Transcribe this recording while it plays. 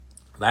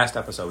Last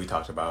episode, we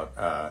talked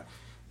about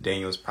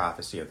Daniel's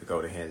prophecy of the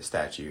golden head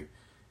statue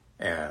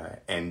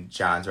and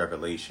John's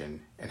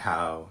revelation and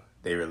how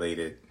they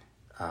related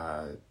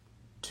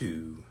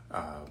to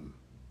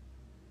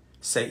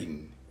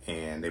Satan,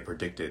 and they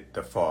predicted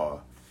the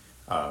fall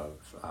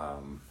of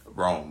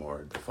Rome,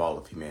 or the fall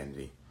of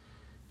humanity,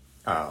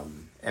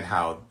 and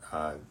how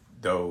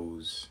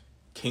those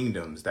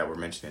kingdoms that were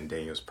mentioned in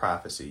Daniel's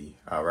prophecy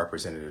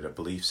represented a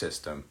belief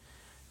system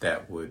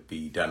that would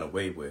be done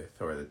away with,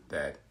 or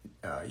that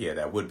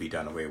would be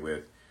done away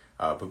with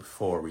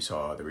before we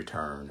saw the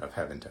return of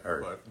heaven to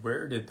earth. But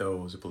where did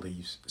those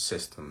belief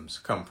systems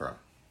come from?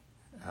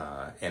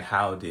 And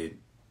how did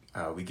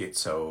we get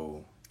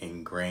so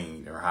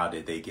ingrained, or how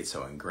did they get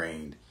so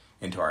ingrained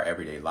into our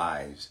everyday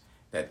lives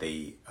that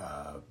they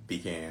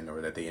began, or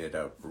that they ended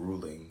up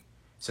ruling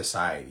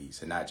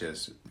societies, and not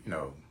just,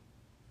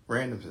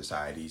 random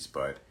societies,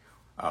 but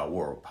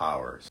world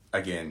powers?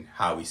 Again,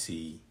 how we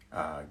see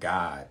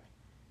God,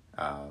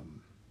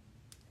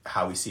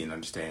 how we see and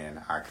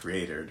understand our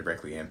Creator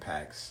directly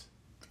impacts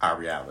our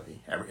reality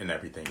and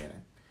everything in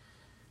it.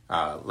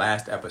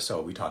 Last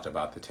episode, we talked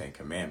about the Ten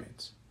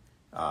Commandments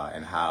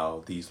and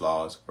how these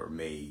laws were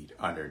made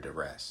under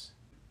duress.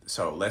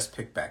 So let's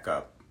pick back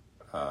up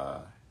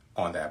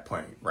on that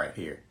point right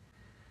here.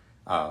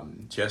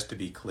 Just to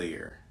be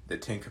clear, the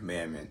Ten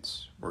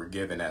Commandments were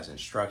given as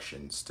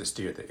instructions to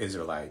steer the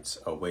Israelites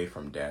away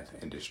from death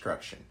and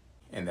destruction,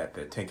 and that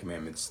the Ten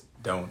Commandments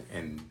don't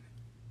in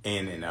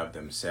and of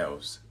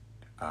themselves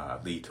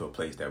lead to a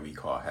place that we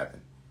call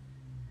heaven.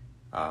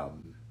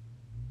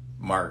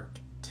 Mark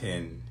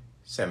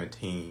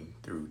 10:17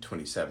 through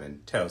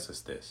 27 tells us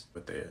this,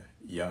 with the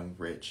young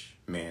rich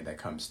man that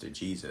comes to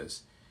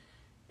Jesus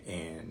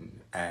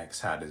and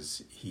asks how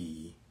does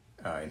he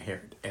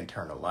inherit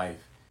eternal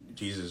life.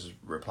 Jesus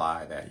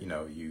replied that,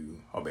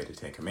 you obey the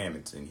Ten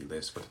Commandments, and he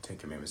lists what the Ten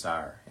Commandments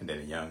are. And then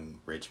a young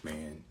rich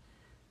man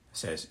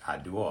says, I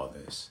do all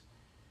this.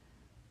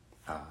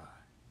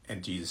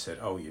 And Jesus said,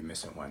 oh, you're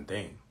missing one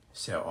thing.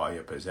 Sell all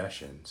your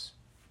possessions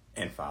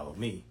and follow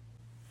me.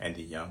 And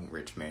the young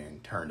rich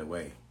man turned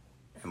away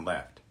and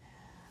left.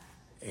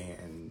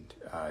 And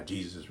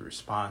Jesus'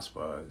 response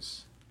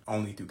was,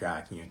 only through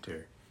God can you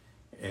enter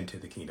into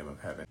the kingdom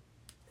of heaven.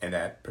 And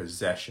that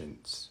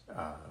possessions,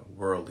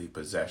 worldly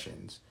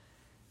possessions,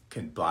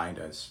 can blind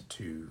us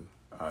to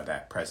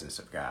that presence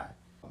of God.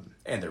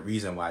 And the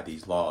reason why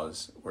these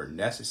laws were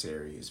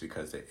necessary is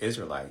because the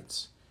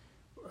Israelites,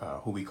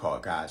 who we call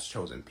God's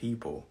chosen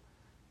people,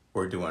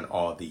 were doing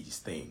all these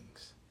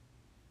things,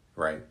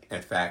 right?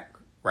 In fact,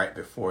 right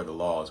before the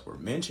laws were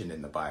mentioned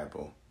in the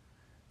Bible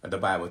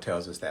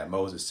tells us that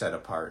Moses set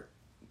apart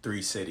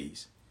 3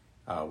 cities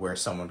where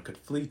someone could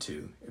flee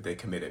to if they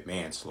committed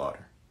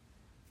manslaughter.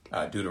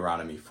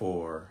 Deuteronomy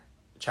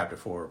chapter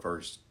 4,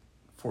 verse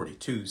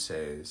 42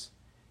 says,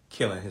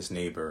 killing his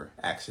neighbor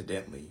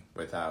accidentally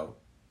without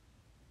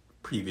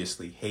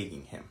previously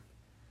hating him.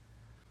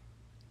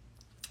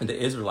 And the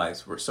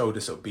Israelites were so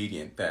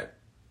disobedient that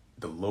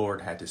the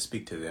Lord had to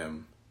speak to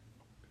them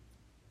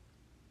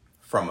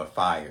from a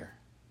fire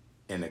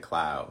in a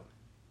cloud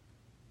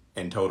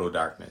in total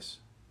darkness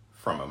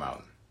from a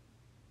mountain.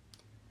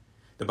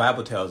 The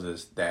Bible tells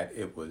us that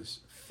it was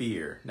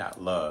fear,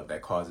 not love,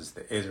 that causes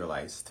the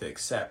Israelites to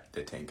accept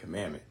the Ten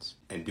Commandments.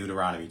 In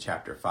Deuteronomy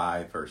chapter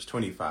 5, verse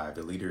 25,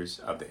 the leaders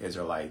of the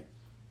Israelite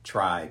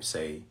tribe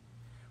say,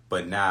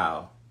 but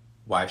now,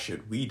 why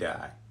should we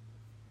die?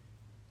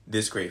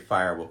 This great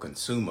fire will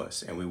consume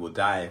us, and we will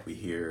die if we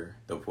hear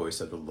the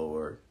voice of the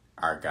Lord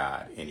our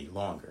God any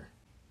longer.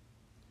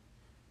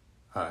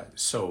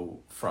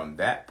 So from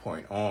that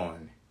point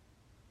on,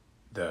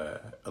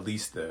 at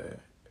least the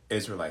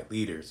Israelite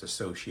leaders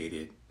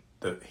associated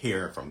the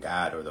hearing from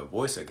God, or the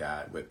voice of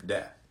God, with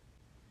death.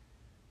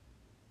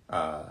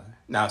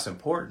 Now it's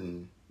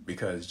important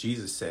because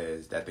Jesus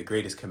says that the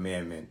greatest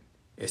commandment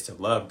is to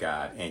love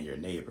God and your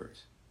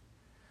neighbors.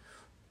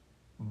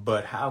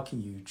 But how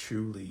can you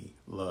truly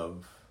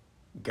love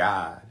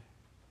God,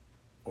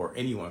 or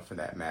anyone for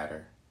that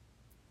matter,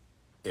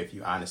 if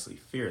you honestly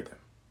fear them?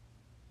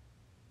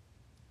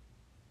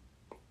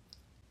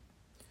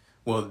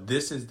 Well,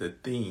 this is the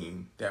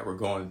theme that we're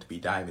going to be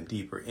diving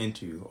deeper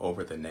into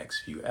over the next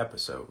few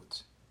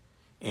episodes,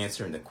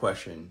 answering the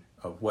question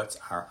of what's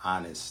our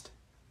honest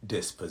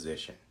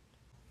disposition.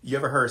 You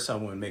ever heard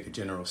someone make a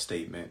general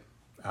statement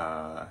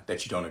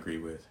that you don't agree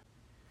with?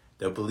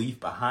 The belief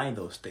behind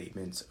those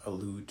statements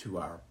allude to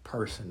our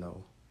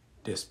personal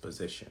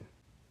disposition.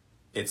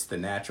 It's the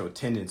natural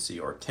tendency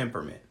or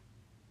temperament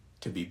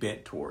to be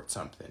bent towards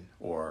something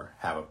or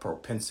have a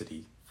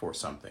propensity for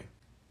something.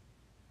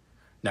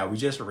 Now, we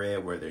just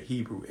read where the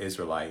Hebrew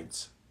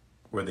Israelite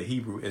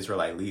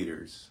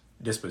leaders'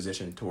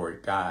 disposition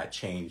toward God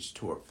changed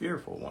to a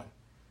fearful one.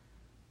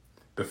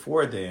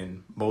 Before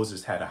then,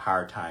 Moses had a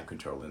hard time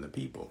controlling the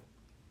people.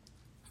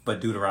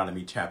 But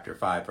Deuteronomy chapter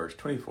 5, verse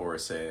 24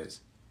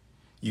 says,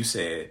 you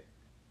said,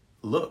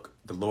 look,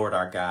 the Lord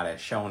our God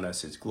has shown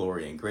us his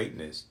glory and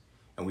greatness,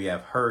 and we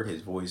have heard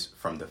his voice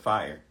from the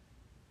fire.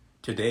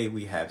 Today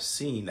we have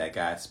seen that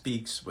God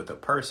speaks with a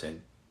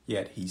person,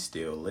 yet he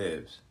still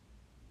lives.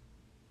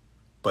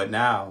 But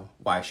now,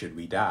 why should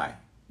we die?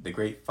 The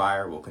great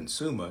fire will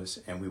consume us,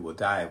 and we will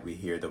die if we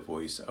hear the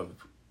voice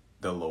of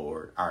the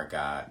Lord our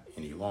God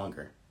any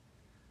longer.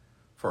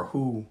 For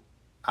who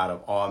out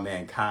of all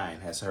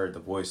mankind has heard the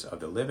voice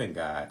of the living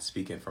God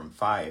speaking from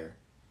fire,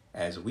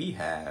 as we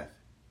have,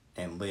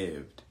 and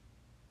lived?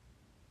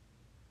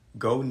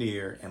 Go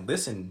near and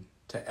listen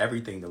to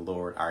everything the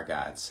Lord our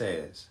God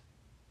says.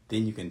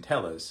 Then you can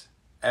tell us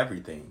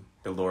everything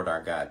the Lord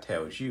our God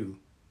tells you.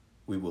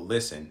 We will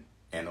listen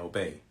and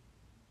obey.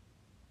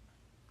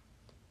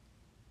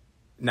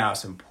 Now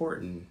it's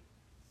important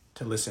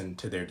to listen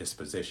to their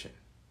disposition.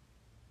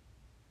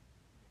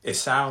 It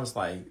sounds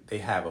like they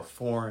have a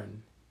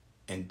foreign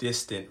and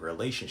distant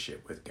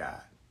relationship with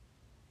God.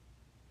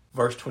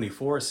 Verse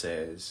 24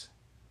 says,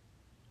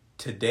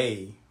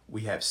 today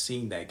we have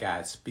seen that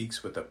God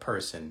speaks with a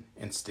person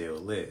and still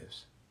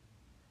lives.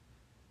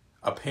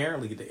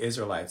 Apparently, the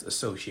Israelites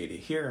associated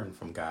hearing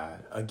from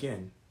God,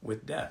 again,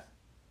 with death.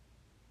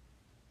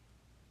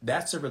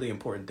 That's a really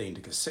important thing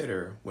to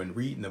consider when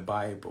reading the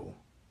Bible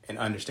and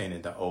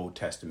understanding the Old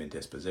Testament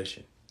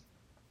disposition.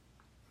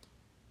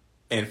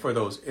 And for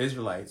those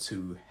Israelites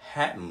who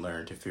hadn't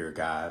learned to fear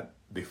God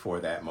before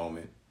that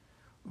moment,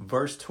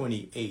 verse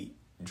 28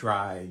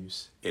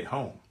 drives it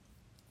home.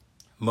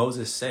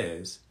 Moses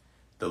says,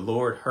 "The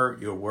Lord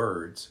heard your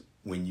words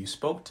when you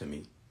spoke to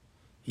me.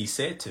 He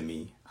said to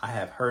me, I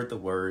have heard the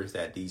words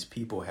that these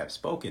people have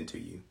spoken to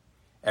you.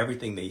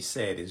 Everything they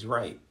said is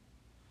right.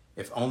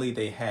 If only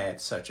they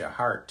had such a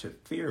heart to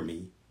fear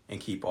me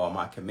and keep all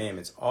my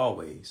commandments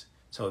always,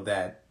 so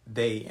that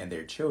they and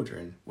their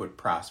children would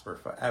prosper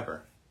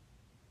forever."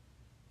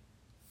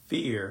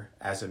 Fear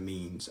as a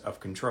means of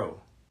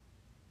control.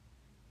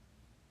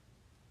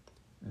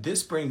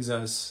 This brings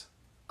us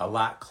a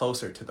lot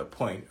closer to the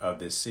point of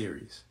this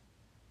series.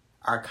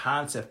 Our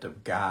concept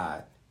of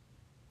God,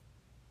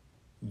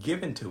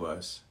 given to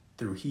us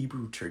through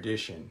Hebrew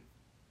tradition,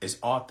 is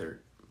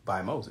authored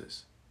by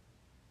Moses.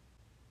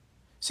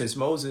 Since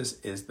Moses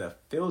is the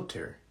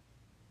filter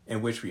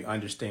in which we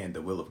understand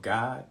the will of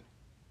God,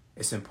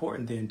 it's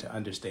important then to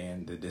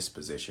understand the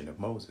disposition of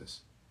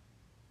Moses.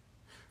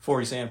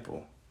 For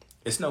example,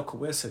 it's no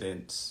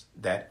coincidence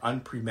that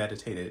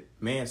unpremeditated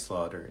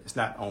manslaughter is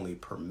not only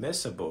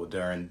permissible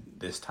during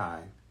this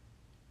time,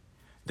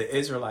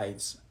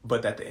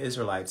 but that the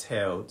Israelites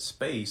held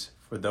space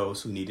for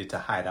those who needed to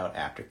hide out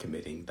after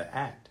committing the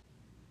act.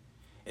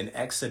 In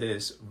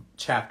Exodus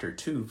chapter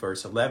 2,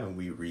 verse 11,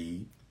 we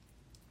read,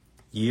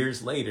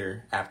 years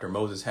later, after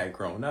Moses had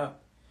grown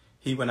up,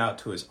 he went out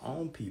to his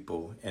own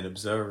people and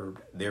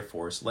observed their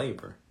forced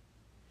labor.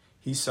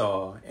 He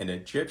saw an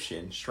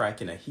Egyptian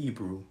striking a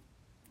Hebrew,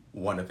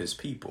 one of his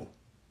people.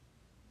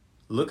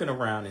 Looking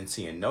around and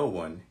seeing no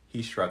one,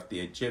 he struck the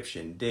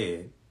Egyptian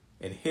dead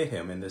and hid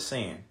him in the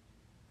sand.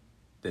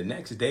 The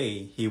next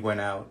day, he went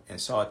out and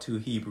saw two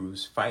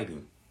Hebrews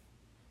fighting.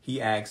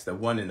 He asked the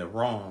one in the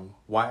wrong,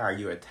 "Why are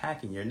you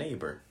attacking your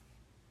neighbor?"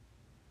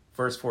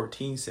 Verse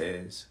 14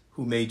 says,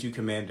 "Who made you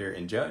commander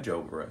and judge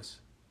over us?"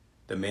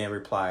 The man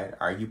replied,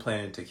 "Are you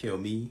planning to kill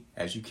me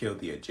as you killed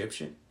the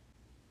Egyptian?"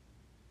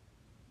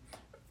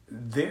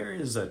 There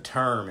is a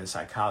term in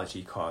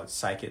psychology called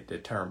psychic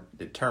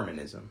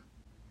determinism.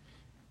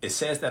 It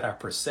says that our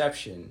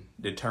perception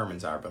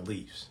determines our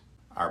beliefs,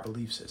 our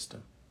belief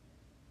system,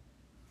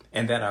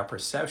 and that our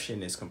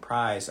perception is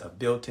comprised of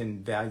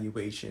built-in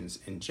valuations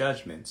and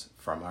judgments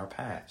from our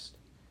past.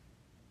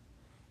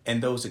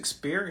 And those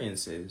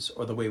experiences,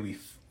 or the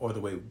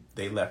way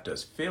they left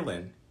us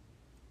feeling,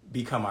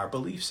 become our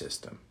belief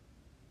system,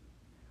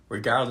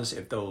 regardless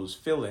if those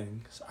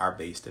feelings are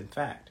based in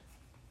fact.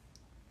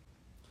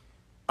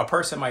 A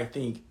person might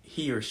think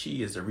he or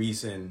she is the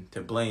reason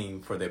to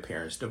blame for their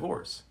parents'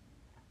 divorce,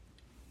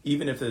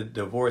 even if the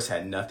divorce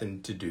had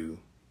nothing to do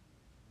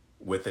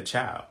with the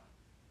child.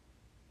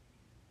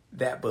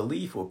 That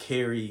belief will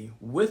carry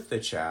with the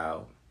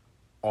child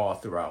all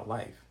throughout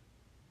life.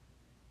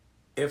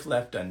 If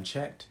left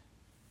unchecked,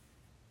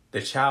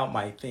 the child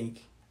might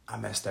think, "I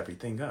messed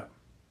everything up."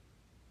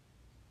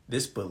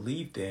 This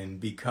belief then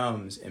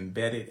becomes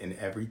embedded in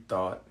every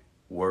thought,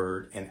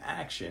 word, and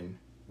action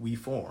we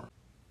form.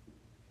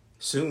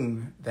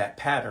 Soon, that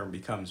pattern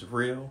becomes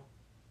real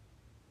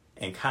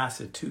and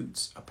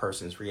constitutes a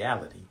person's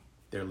reality,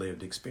 their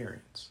lived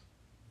experience.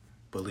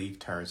 Belief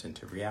turns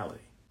into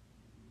reality.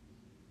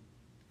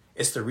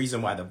 It's the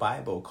reason why the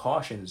Bible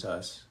cautions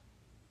us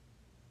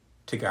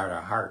to guard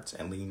our hearts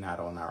and lean not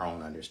on our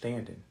own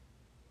understanding.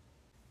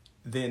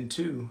 Then,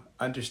 too,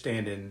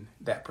 understanding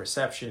that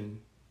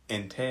perception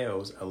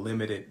entails a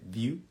limited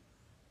view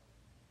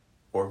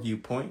or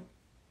viewpoint,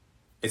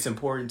 it's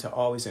important to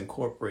always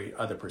incorporate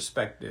other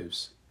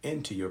perspectives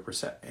into your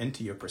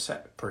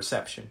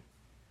perception.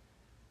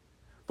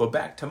 But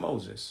back to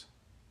Moses.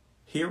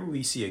 Here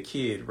we see a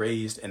kid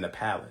raised in the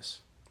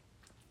palace,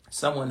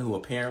 someone who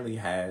apparently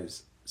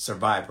has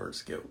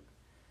survivor's guilt,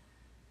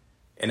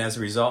 and as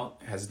a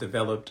result has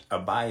developed a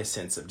biased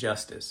sense of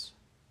justice.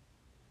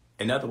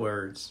 In other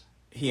words,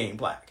 he ain't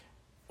black,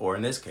 or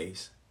in this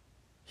case,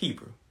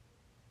 Hebrew.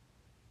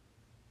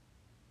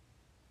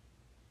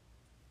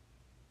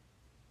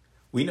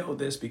 We know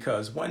this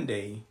because one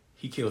day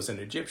he kills an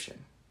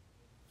Egyptian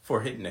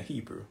for hitting a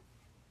Hebrew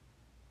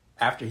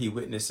after he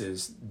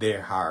witnesses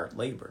their hard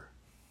labor.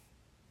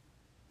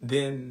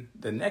 Then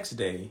the next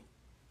day,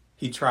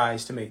 he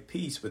tries to make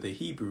peace with the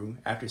Hebrew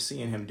after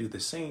seeing him do the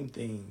same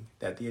thing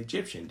that the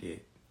Egyptian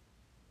did.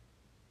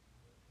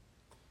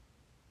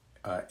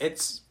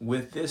 It's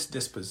with this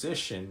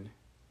disposition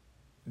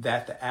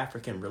that the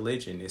African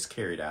religion is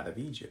carried out of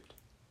Egypt.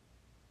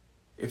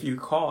 If you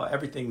recall,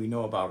 everything we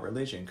know about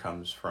religion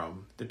comes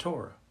from the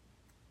Torah.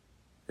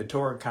 The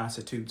Torah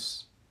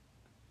constitutes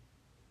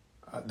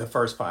the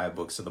first 5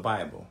 books of the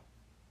Bible.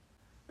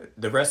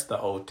 The rest of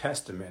the Old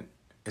Testament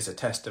is a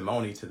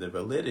testimony to the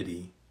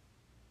validity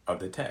of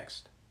the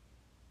text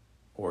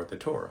or the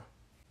Torah.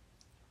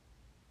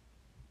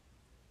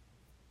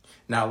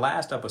 Now,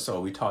 last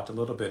episode, we talked a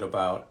little bit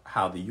about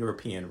how the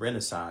European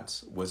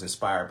Renaissance was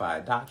inspired by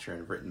a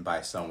doctrine written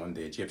by someone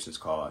the Egyptians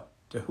called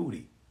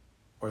Tahuti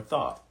or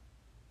Thoth.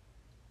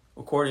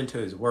 According to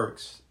his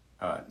works,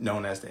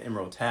 known as the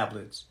Emerald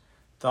Tablets,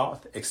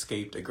 Thoth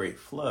escaped a great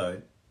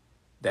flood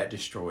that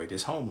destroyed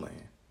his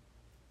homeland.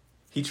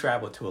 He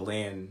traveled to a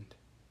land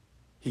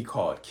he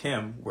called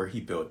Kim, where he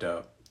built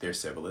up their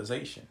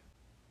civilization.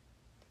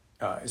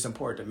 It's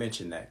important to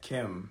mention that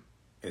Kim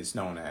is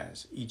known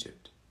as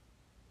Egypt.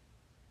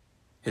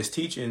 His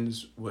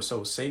teachings were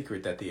so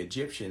sacred that the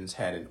Egyptians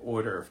had an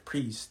order of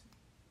priests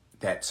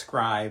that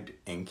scribed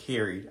and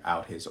carried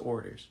out his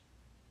orders.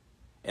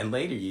 In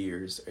later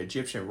years,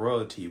 Egyptian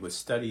royalty would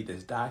study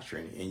this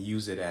doctrine and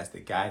use it as the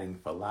guiding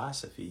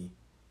philosophy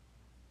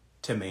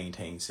to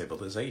maintain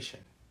civilization.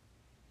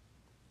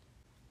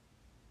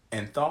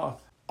 And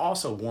Thoth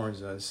also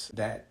warns us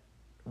that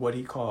what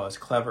he calls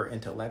clever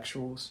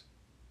intellectuals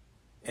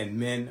and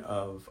men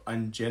of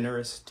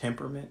ungenerous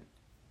temperament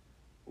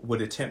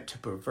would attempt to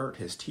pervert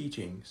his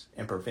teachings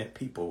and prevent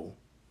people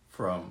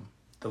from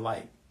the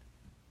light.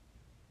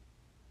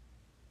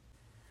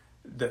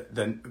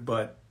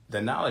 But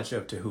the knowledge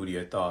of Tahuti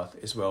or Thoth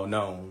is well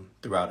known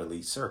throughout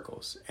elite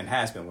circles and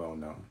has been well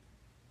known.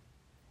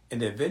 In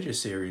the Avenger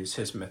series,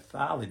 his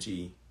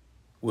mythology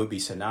would be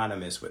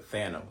synonymous with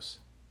Thanos,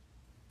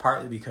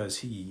 partly because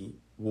he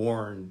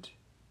warned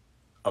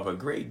of a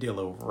great deal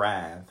of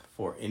wrath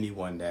for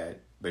anyone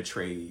that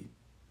betrayed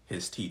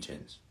his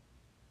teachings.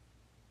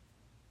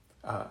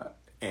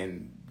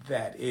 And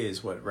that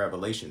is what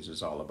Revelations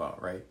is all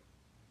about, right?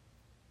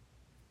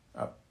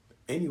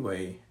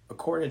 Anyway,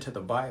 according to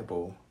the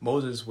Bible,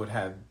 Moses would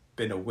have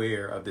been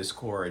aware of this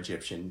core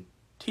Egyptian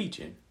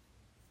teaching.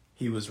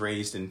 He was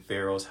raised in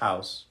Pharaoh's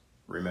house,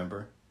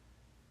 remember?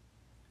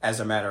 As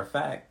a matter of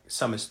fact,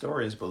 some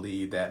historians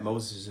believe that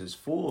Moses'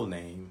 full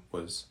name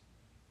was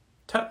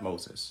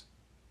Tutmosis.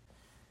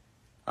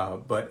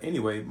 But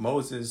anyway,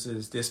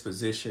 Moses'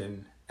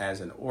 disposition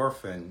as an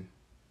orphan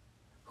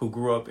who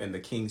grew up in the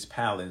king's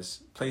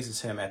palace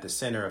places him at the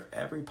center of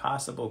every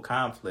possible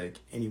conflict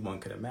anyone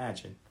could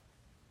imagine.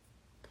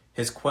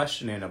 His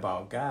questioning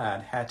about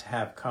God had to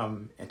have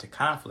come into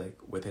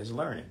conflict with his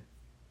learning.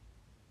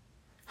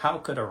 How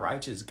could a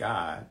righteous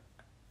God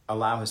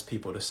allow his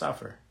people to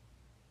suffer?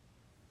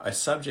 A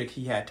subject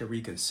he had to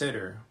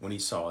reconsider when he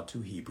saw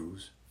 2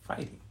 Hebrews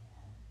fighting.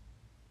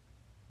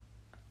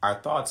 Our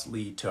thoughts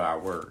lead to our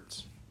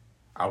words.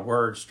 Our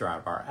words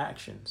drive our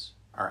actions.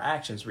 Our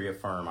actions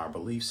reaffirm our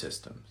belief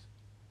systems.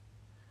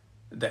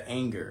 The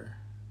anger,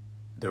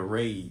 the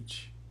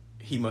rage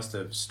he must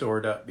have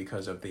stored up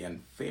because of the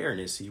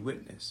unfairness he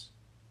witnessed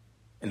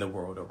in the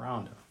world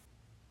around him.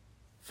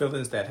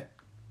 Feelings that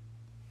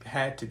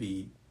had to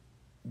be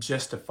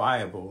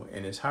justifiable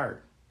in his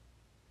heart.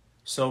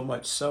 So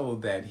much so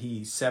that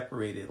he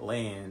separated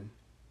land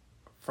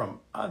from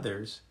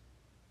others.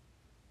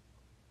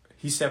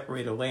 He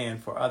separated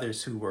land for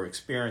others who were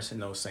experiencing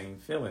those same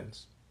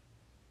feelings.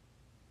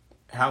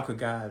 How could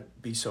God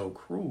be so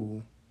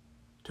cruel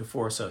to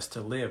force us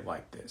to live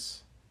like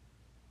this?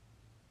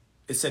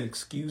 It's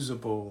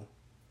inexcusable.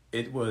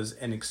 It was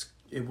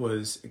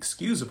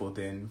excusable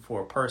then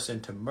for a person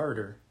to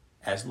murder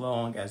as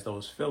long as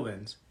those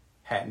feelings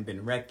hadn't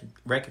been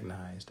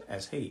recognized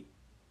as hate.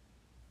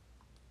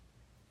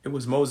 It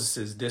was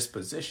Moses'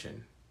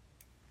 disposition,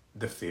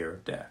 the fear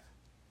of death.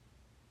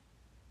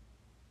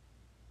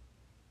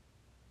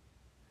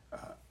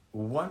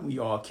 One we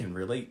all can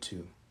relate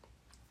to,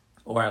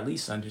 or at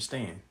least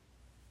understand.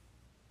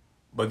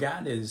 But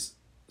God is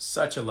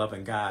such a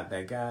loving God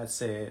that God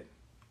said,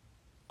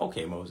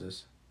 okay,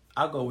 Moses,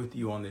 I'll go with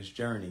you on this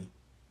journey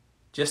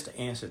just to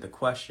answer the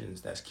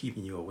questions that's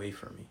keeping you away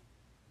from me.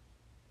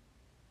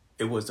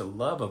 It was the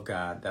love of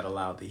God that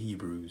allowed the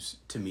Hebrews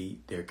to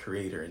meet their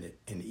creator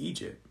in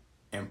Egypt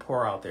and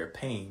pour out their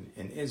pain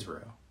in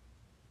Israel.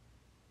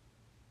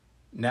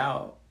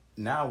 Now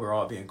we're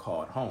all being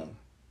called home.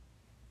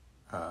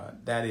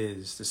 That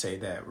is to say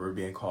that we're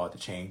being called to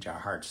change our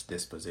heart's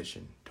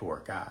disposition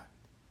toward God.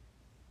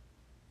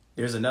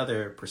 There's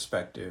another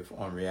perspective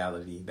on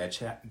reality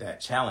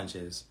that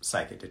challenges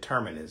psychic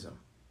determinism.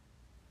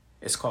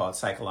 It's called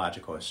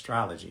psychological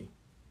astrology.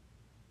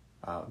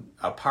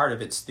 A part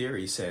of its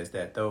theory says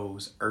that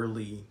those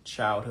early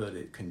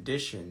childhood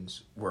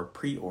conditions were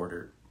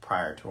pre-ordered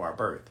prior to our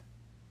birth.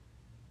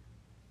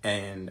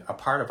 And a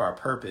part of our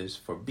purpose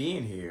for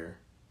being here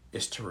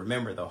is to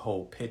remember the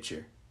whole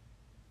picture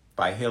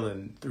by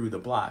healing through the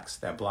blocks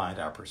that blind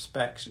our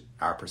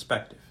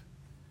perspective.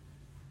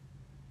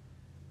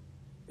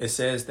 It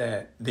says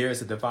that there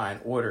is a divine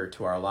order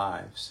to our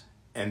lives,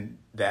 and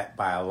that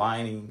by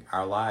aligning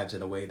our lives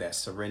in a way that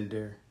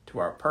surrender to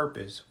our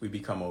purpose, we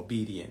become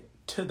obedient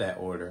to that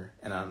order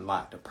and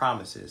unlock the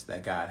promises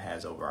that God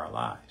has over our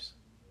lives.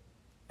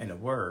 In a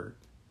word,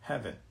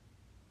 heaven.